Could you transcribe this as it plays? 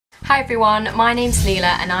Hi everyone, my name's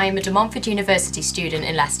Leila and I am a De University student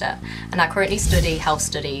in Leicester and I currently study health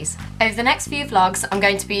studies. Over the next few vlogs I'm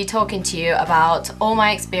going to be talking to you about all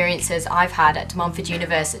my experiences I've had at De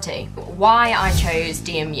University, why I chose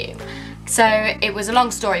DMU. So it was a long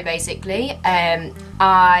story basically.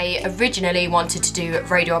 I originally wanted to do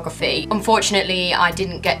radiography. Unfortunately I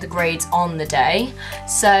didn't get the grades on the day,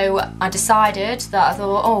 so I decided that I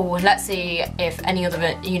thought, oh, let's see if any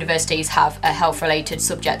other universities have a health related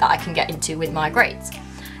subject that I can get into with my grades.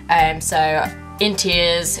 So in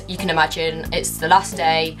tears, you can imagine, it's the last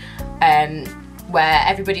day where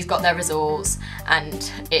everybody's got their results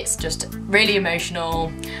and it's just really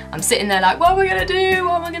emotional. I'm sitting there like, what am I gonna do?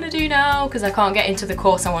 What am I gonna do now? Because I can't get into the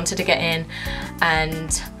course I wanted to get in.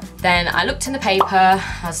 And then I looked in the paper,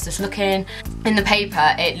 I was just looking. In the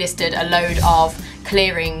paper it listed a load of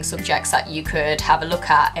clearing subjects that you could have a look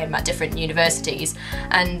at different universities,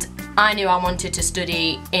 and I knew I wanted to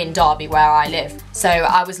study in Derby where I live. So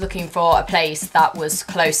I was looking for a place that was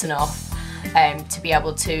close enough to be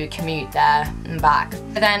able to commute there and back.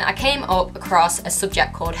 But then I came up across a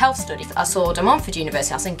subject called health studies. I saw De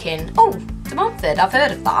University, I was thinking, oh, De I've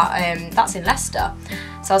heard of that, that's in Leicester.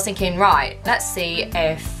 So I was thinking, right, let's see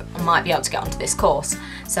if I might be able to get onto this course.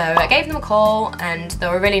 So I gave them a call and they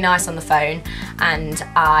were really nice on the phone, and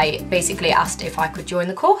I basically asked if I could join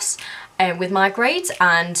the course with my grades,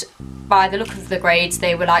 and by the look of the grades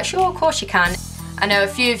they were like, sure, of course you can. I know a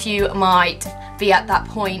few of you might be at that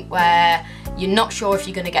point where you're not sure if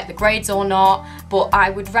you're going to get the grades or not, but I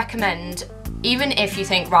would recommend, even if you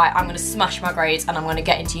think, right, I'm going to smash my grades and I'm going to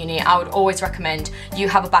get into uni, I would always recommend you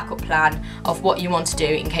have a backup plan of what you want to do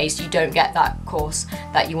in case you don't get that course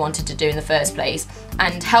that you wanted to do in the first place.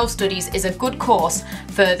 And health studies is a good course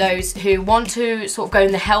for those who want to sort of go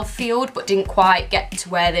in the health field but didn't quite get to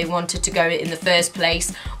where they wanted to go in the first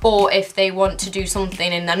place, or if they want to do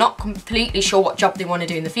something and they're not completely sure what job they want to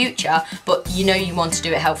do in the future, but you know you want to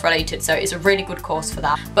do it health related, so it's a really good course for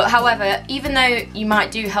that. But however, even though you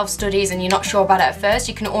might do health studies and you're not sure about it at first,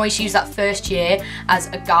 you can always use that first year as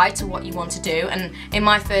a guide to what you want to do. And in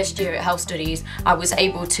my first year at health studies I was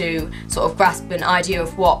able to sort of grasp an idea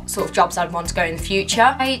of what sort of jobs I'd want to go in the future.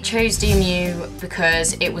 I chose DMU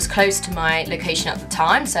because it was close to my location at the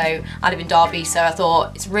time, so I live in Derby, so I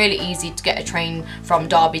thought it's really easy to get a train from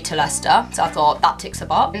Derby to Leicester, so I thought that ticks a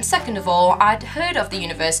box. And second of all, I'd heard of the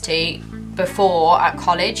university before at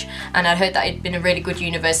college, and I'd heard that it'd been a really good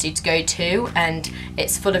university to go to, and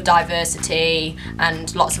it's full of diversity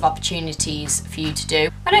and lots of opportunities for you to do.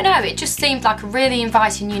 I don't know, it just seemed like a really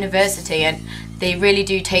inviting university, and they really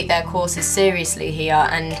do take their courses seriously here,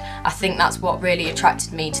 and I think that's what really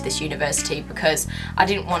attracted me to this university, because I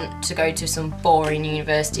didn't want to go to some boring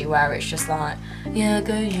university where it's just like, yeah,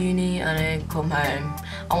 go uni and then come home.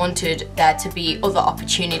 I wanted there to be other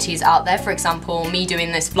opportunities out there. For example, me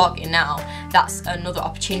doing this vlogging now, that's another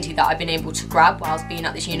opportunity that I've been able to grab whilst being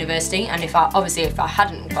at this university, and if I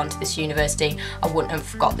hadn't gone to this university I wouldn't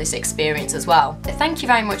have got this experience as well. So thank you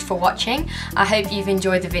very much for watching. I hope you've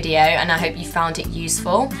enjoyed the video and I hope you found it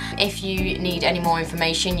useful. If you need any more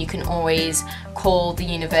information you can always call the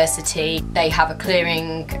university. They have a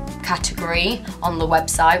clearing category on the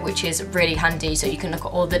website which is really handy, so you can look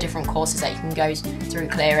at all the different courses that you can go through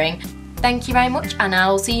clearing. Thank you very much and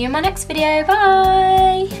I'll see you in my next video.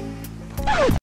 Bye!